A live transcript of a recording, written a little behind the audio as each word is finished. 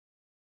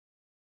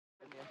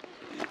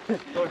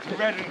So it's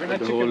red and the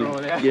chicken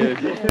roll, yeah? Yeah.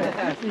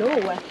 That's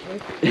low, actually.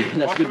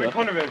 That's good, What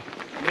kind of it?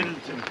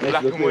 Middleton,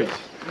 black and white.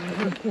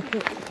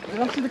 You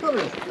don't see the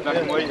colour? Black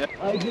and white, yeah.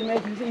 I didn't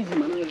make this easy,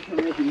 man. I'm going to try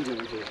to make it easy.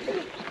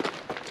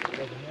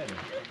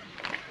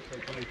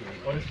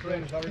 Oh, this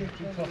train is already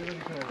too tough.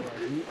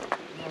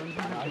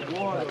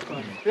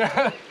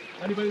 Yeah.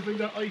 Anybody bring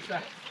that ice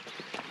axe?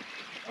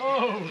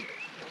 Oh!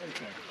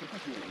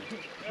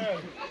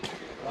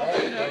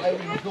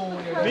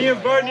 Me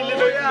and Bernie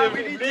live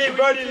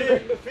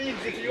in the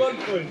fields if you want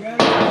one.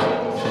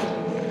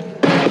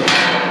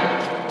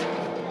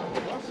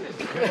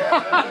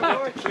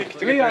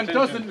 Leon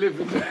doesn't live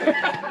in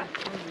there.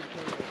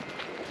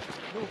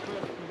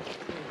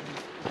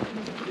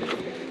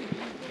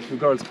 The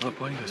girls come up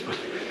behind us, but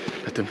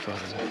let them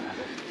cross it.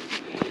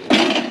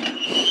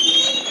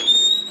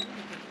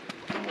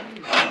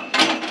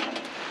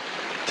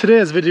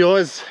 Today's video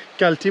is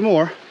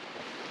Galtymore,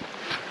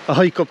 a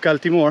hike up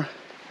Galtymore,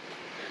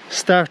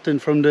 starting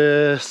from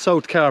the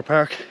south car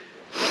park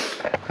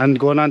and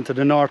going on to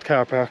the north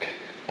car park.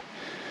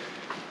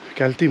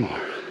 Galtymore.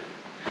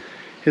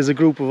 Here's a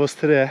group of us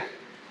today,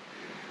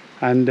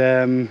 and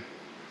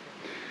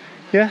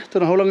yeah,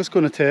 don't know how long it's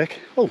going to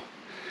take. Don't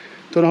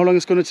know how long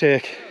it's going to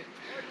take.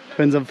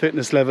 Depends on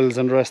fitness levels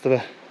and the rest of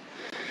it.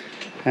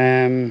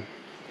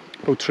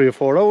 About 3 or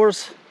 4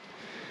 hours.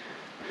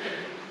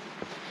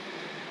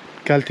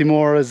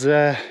 Galtymore is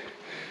the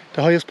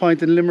highest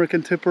point in Limerick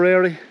and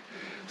Tipperary.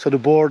 So the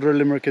border of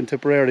Limerick and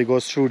Tipperary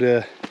goes through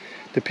the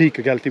peak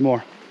of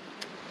Galtymore.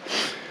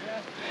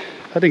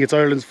 I think it's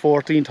Ireland's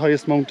 14th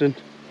highest mountain,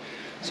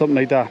 something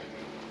like that.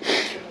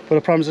 But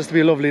it promises to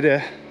be a lovely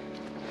day.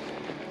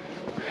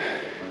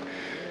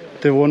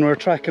 The one we're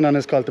tracking on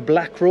is called the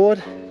Black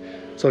Road.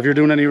 So if you're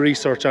doing any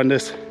research on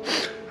this,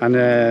 and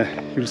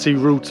you'll see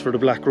routes for the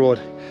Black Road,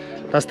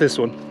 that's this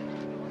one.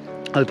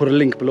 I'll put a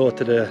link below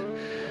to the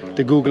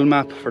Google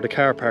map for the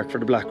car park for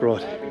the Black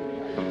Road.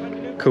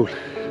 Cool.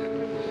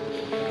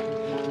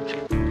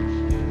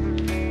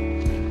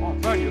 Oh,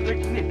 Bernie, you're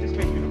breaking it. This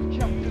makes me look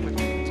jumped in the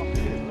top of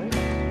it, right?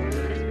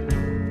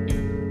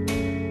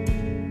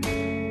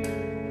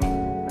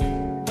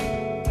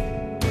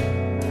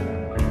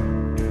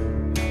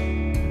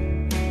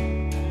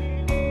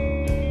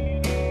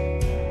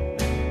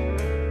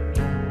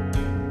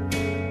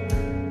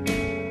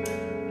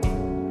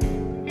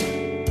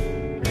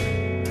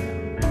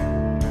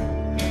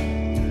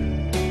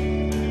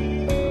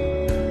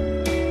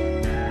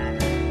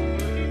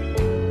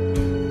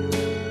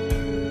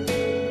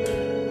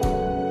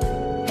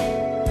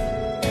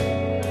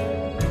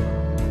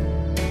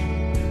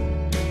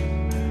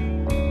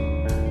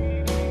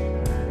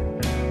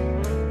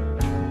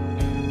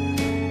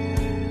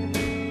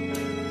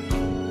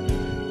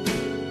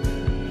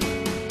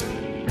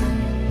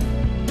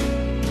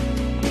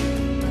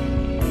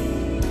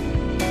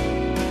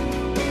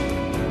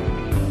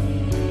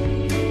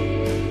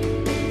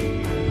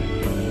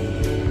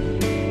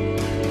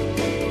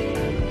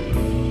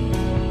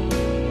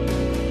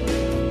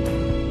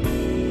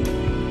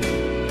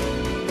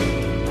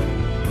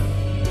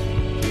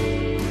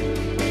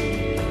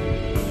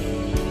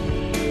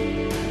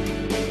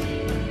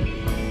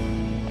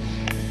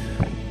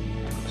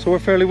 So we're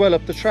fairly well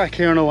up the track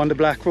here now on the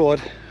Black Road,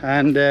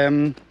 and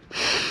I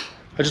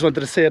just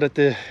wanted to say that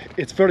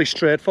it's very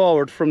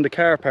straightforward from the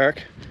car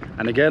park,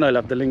 and again I'll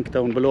have the link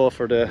down below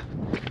for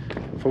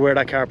where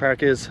that car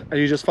park is, and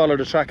you just follow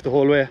the track the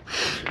whole way.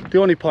 The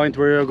only point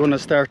where you're going to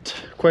start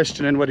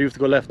questioning whether you have to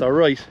go left or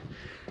right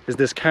is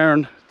this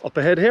cairn up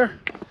ahead here.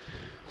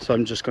 So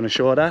I'm just going to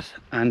show that,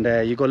 and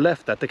you go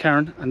left at the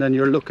cairn and then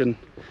you're looking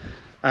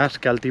at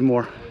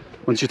Galtymore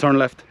once you turn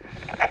left.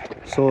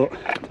 So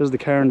there's the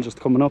cairn just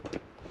coming up,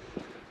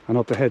 and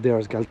up ahead there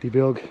is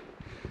Galtybog.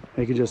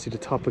 You can just see the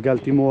top of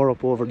Galtymore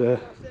up over the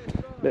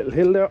little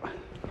hill there.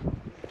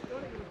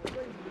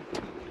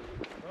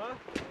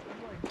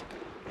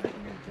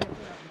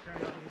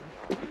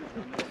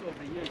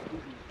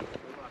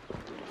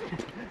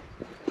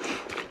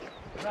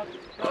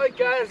 Hi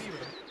guys!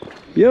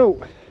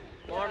 Yo!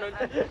 Morning!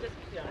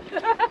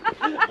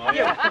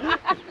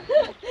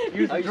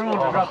 Use the drone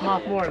to drop them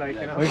off more, like,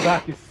 you know. My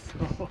back is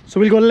So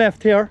we'll go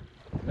left here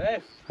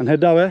left. and head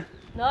that way.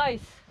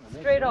 Nice.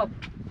 Straight up.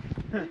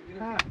 And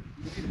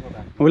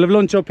we'll have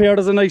lunch up here.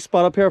 There's a nice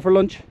spot up here for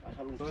lunch.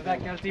 So is that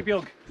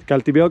Galtybog?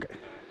 Galtybog.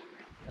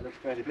 That looks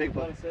pretty big,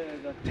 but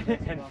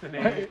Hence the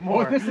name.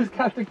 Oh, this is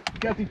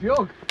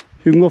Galtybog.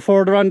 You can go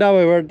further on that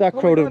way where that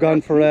crowd have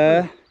gone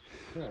for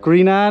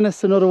Green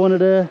Annis, another one of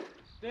the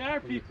They are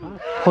people.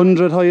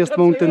 100 highest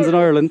mountains in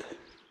Ireland.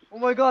 oh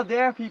my god, they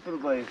are people,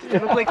 guys. They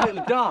look like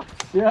little dots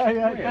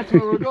Yeah, that's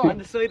where we're on going.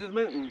 the side of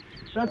the mountain.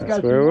 That's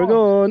That's where we're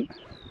going.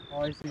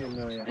 Oh, I see him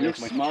now, yeah. It looks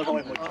small. Oh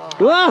no!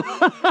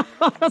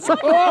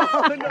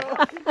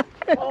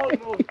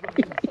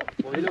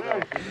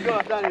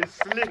 God, that is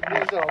slippery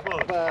as a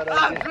bad.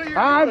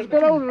 Hands,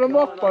 get out of the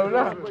muck, by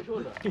that.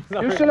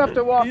 You still have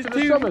to walk to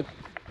the summit.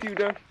 You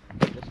there?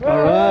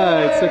 All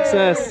right,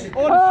 success. He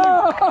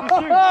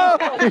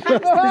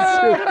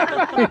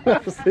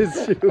lost his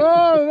shoe.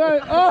 Oh,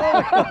 right.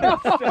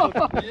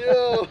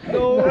 Yo,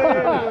 no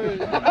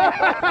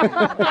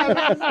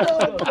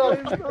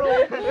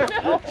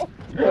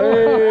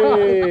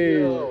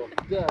Hey.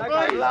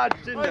 I'm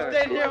lodged in there. I'm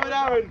staying here with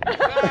Aaron.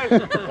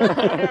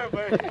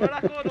 We're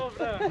not going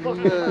over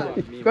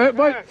there.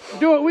 But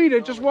do what we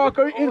did, just walk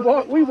in.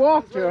 We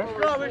walked here.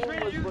 Bro, which way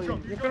do you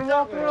come? You can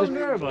walk around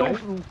there, boy.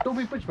 Don't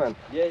be bitch, man.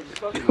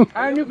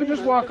 And you can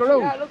just walk around.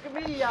 Yeah, look at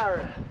me,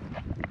 Aaron.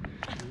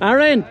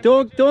 Aaron,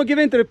 don't give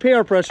in to the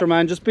peer pressure,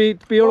 man. Just be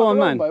your own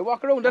man. Boy.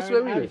 Walk around, that's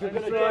what we do.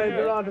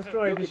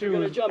 Destroy the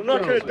shoes. I'm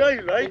not going to die,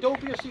 right? Don't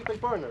be a seat like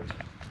burners.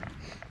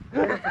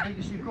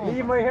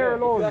 Leave my hair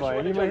alone, boy.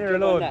 Leave my hair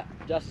alone.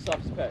 Just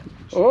soft spare.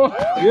 Oh,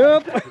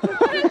 Yep.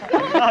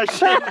 Oh,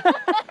 shit.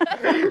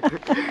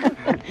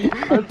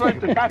 I'm trying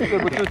to catch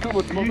it, but there's too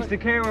much We movement. used to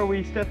care where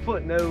we step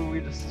foot, now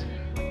we just...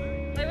 I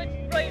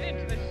went right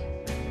into it.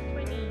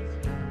 My knees.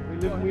 We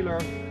live and we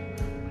learn.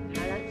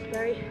 Yeah, that's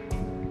very...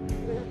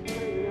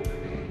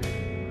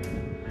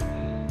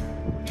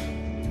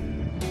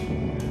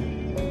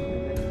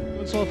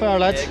 Good so far,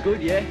 lads.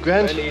 Good, yeah.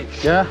 Grand. Really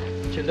Yeah.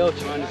 chilled out,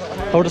 man.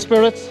 How are the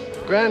spirits?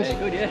 Grand.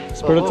 Good, yeah.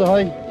 Spirits are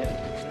high.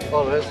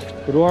 Always.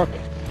 Good work.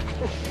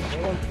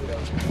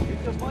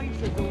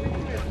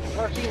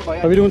 How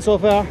are we doing so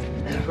far?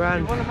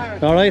 Grand.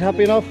 All right,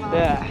 happy enough?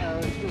 Yeah.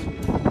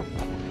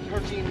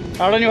 13,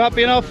 Aaron, you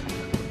happy enough?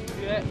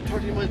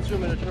 30 miles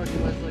swimming and 30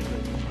 miles cycling.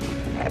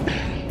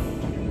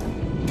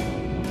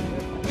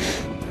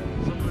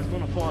 Someone's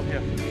gonna fall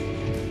here.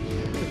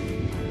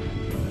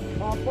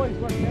 Oh, boys,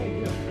 we're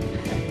here.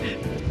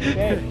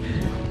 Okay.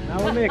 Now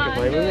we'll make it,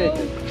 boy. We'll make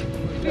it.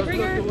 We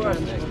bring her...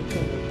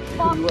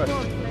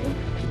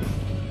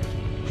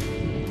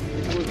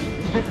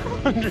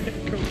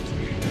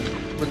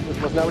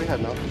 Wasn't that what he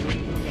had now?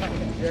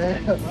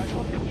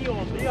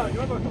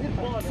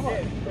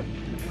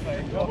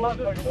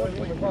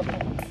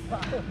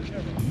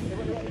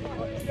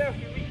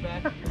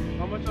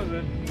 How much was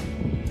it?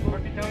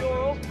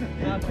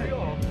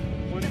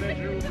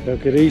 40,000?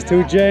 Look at these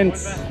two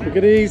gents. Look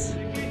at these.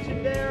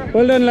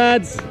 Well done,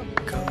 lads.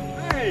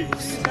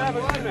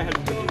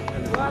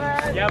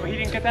 Yeah, but he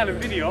didn't get that in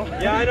video.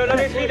 Yeah, I know. Let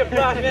me see the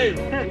flash now.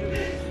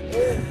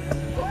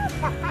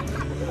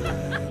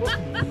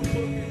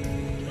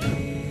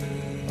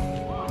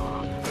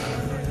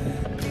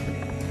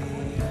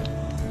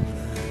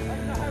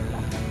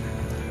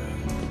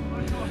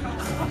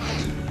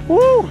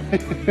 Woo!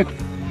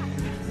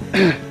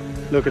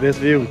 Look at this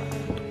view.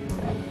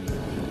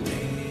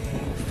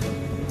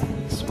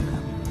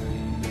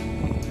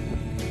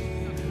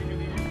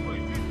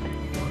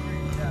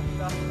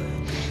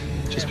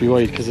 Just be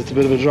wide because it's a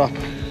bit of a drop.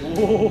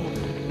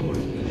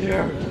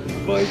 Here.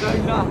 Boys,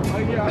 I'm not.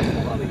 I'm here. I'm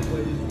falling,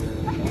 boys.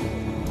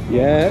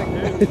 Yeah.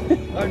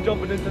 I'm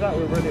jumping into that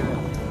river anyway.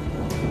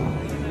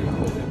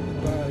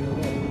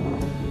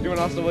 You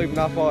want us to wipe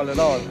not fall at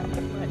all.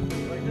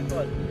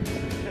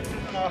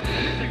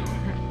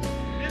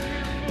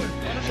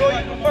 So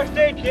first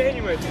aid kit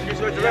anyway.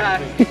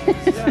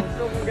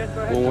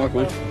 Won't work,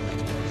 man.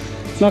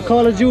 It's not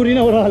Call of Duty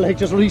now at all, like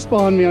just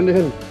respawn me on the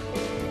hill.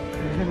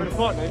 With a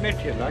fortnight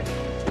medkit, like.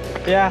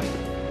 Yeah.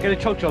 Get a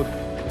chug. Sure.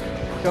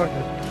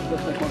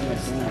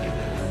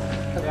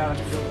 Yeah.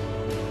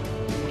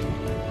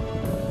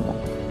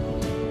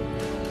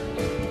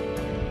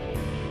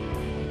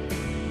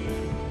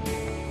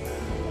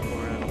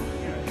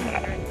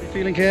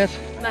 Feeling, Kate?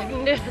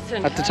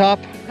 Magnificent. At the top?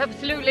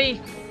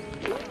 Absolutely.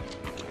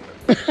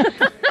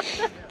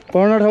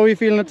 Bernard, how are you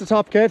feeling at the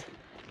top, Kate?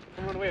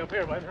 I'm on the way up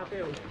here, but I'm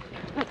happy out.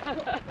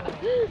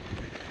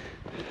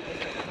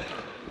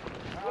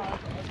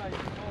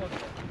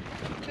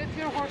 That's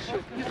your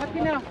horseshoe. You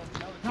happy now?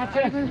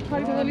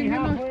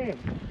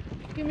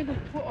 Give me the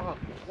foot off.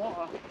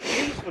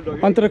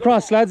 Onto the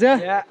cross, lads, yeah?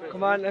 Yeah,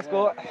 come on, let's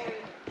go.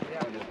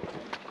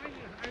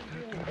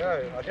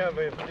 I can't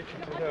be a prediction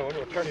now.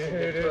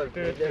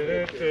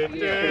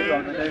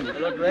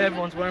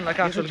 Everyone's wearing like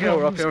actual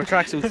gear up here with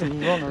tracksuits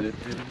and runners.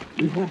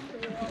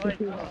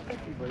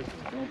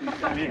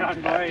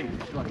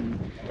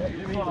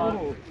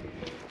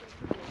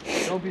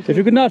 If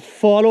you could not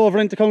fall over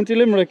into County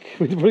Limerick,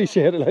 we'd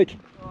appreciate it, like.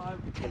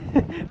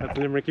 That's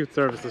Limerick Youth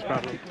Services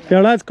problem.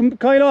 There, lads, come,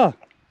 Kyle,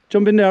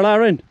 jump in there,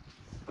 Lauren.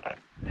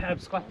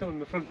 Squat down in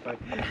the front, like.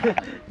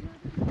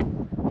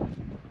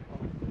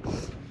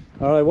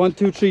 All right, 1,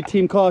 2, 3,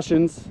 team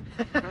cautions.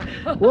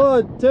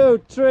 1,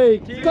 2, 3,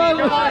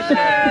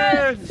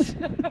 cautions!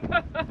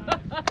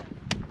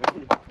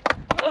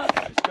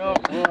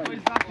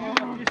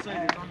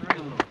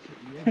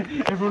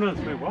 Everyone else,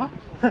 wait, what?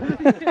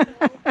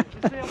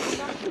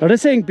 Are they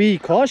saying be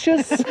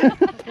cautious? This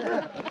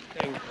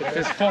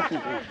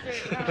fucking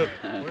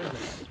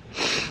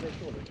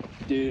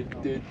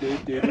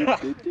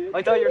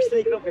I thought you were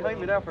sneaking up behind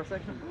me there for a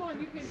second. Come on,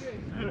 you can do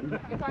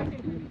it. If I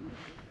can do it.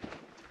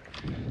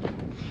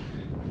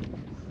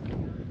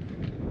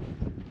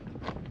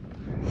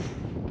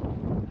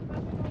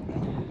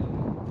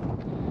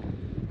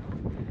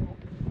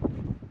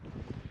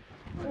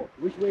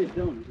 way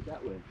down? Is it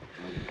that way?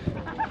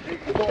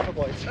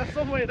 That's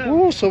some way down.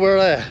 Oh, so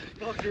we're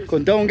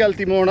going down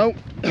Galtymore now.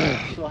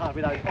 So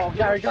happy that. Oh,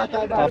 Gary got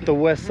that. Off the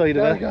west side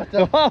of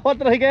it. What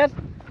did I get?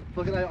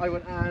 Fucking I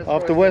went as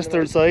Off the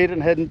western side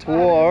and heading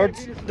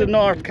towards the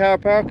north car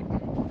park.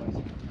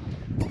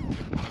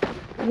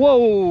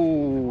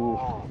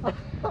 Whoa!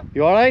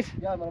 You alright?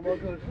 Yeah, man, I'm all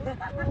good.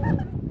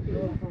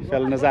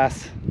 Fell in his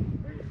ass.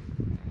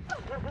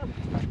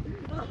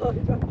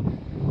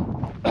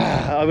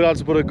 I will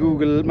also put a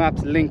Google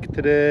Maps link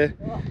to the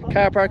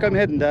car park I'm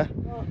heading to.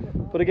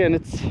 But again,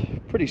 it's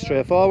pretty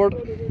straightforward.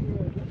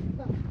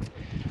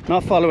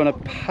 Not following a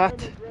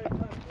path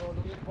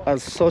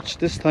as such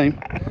this time,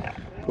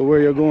 but where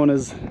you're going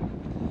is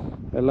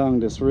along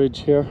this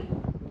ridge here.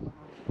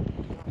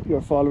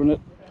 You're following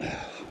it.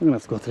 I'm gonna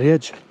have to go to the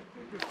edge. Bear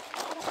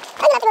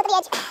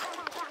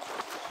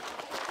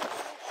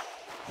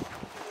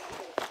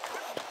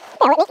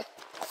with me.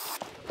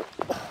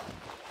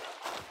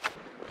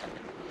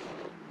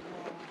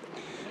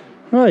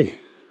 Right,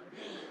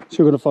 so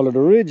you're going to follow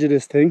the ridge of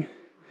this thing.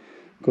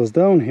 Goes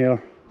down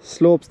here,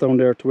 slopes down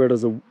there to where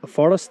there's a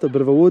forest, a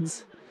bit of a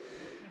woods,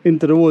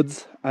 into the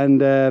woods,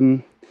 and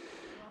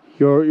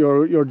your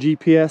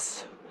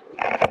GPS,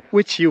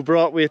 which you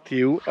brought with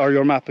you, or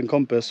your map and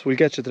compass, will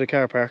get you to the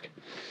car park.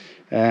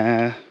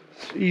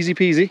 Easy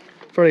peasy,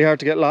 very hard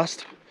to get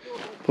lost,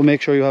 but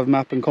make sure you have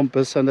map and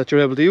compass and that you're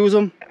able to use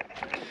them,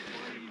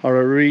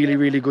 or a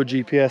really good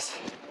GPS.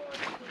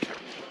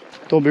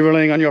 Don't be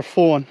relying on your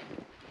phone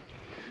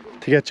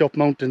to get you up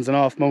mountains and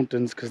off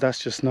mountains, because that's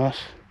just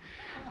not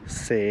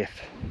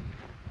safe.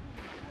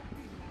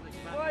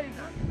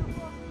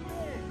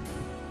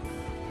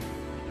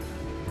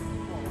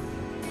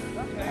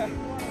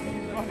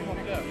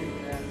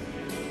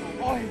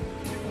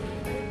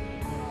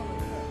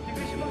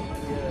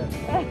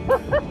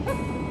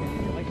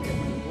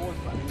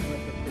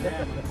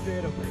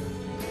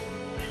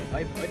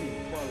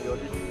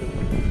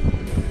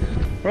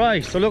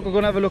 Right, so look, we're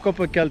going to have a look up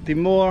at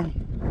Galtymore.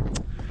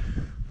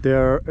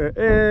 There it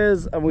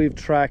is, and we've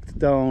tracked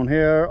down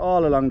here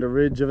all along the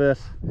ridge of it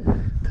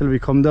till we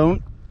come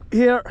down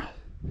here,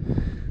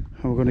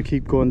 and we're going to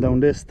keep going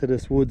down this to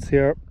this woods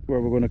here, where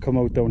we're going to come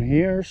out down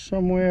here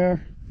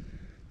somewhere,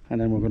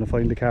 and then we're going to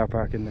find the car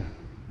park in there.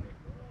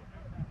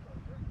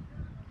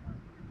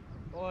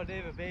 Oh,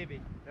 David,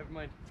 baby. Never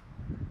mind.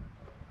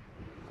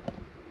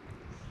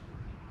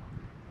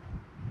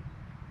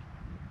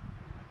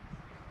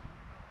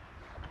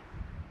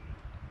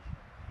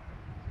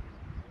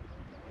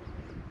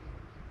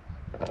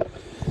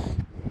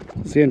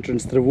 It's the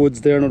entrance to the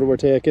woods there now that we're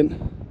taking.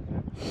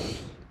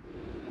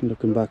 And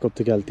looking back up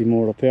to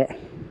Galtymore up here.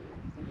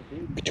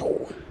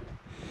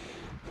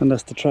 And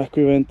that's the track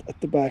we went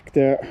at the back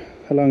there,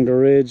 along the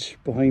ridge,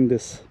 behind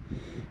this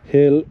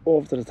hill,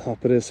 over to the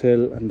top of this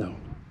hill and down.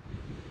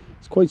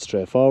 It's quite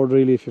straightforward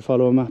really if you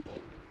follow a map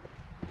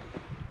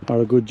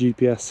or a good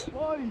GPS.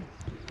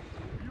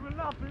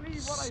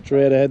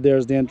 Straight ahead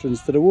there's the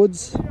entrance to the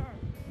woods.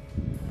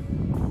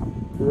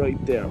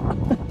 Right there.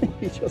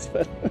 He just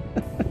fell.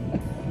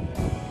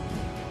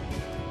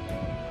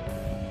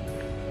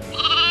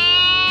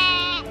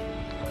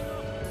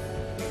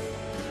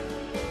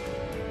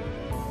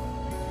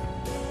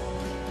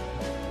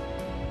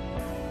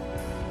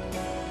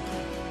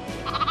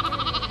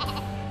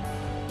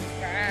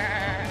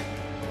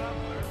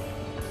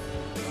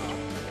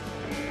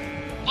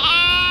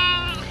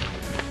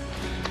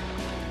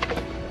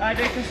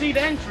 They can see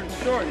the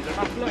entrance, surely, they're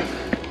not blind.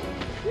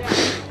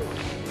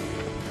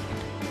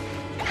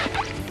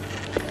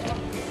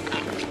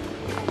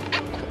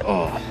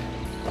 Oh.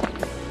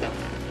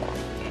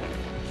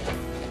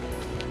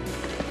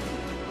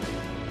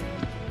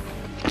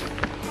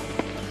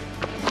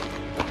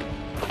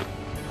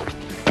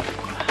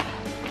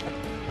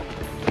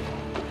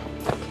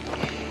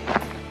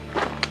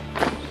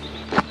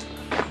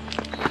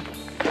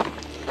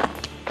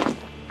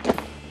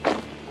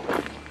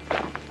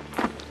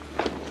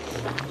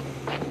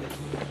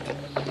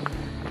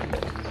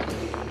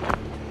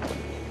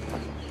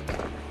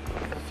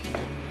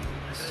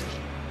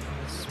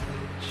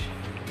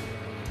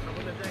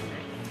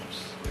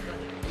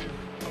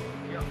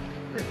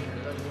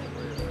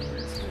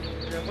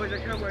 Boys, I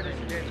can't wear this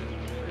again.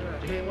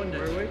 You can't wonder.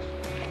 We'll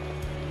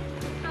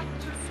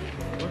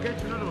get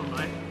you another one,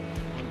 mate.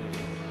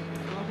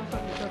 You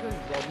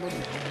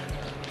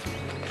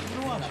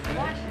know what?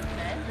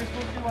 This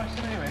one's too washed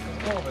anyway, because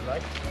it's COVID,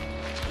 like.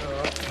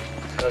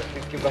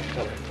 Give back the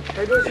colour.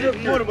 Hey, don't you look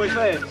more than my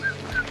face?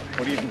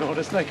 What do you even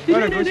notice, like?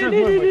 Don't you look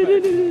more than my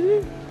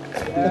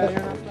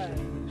face?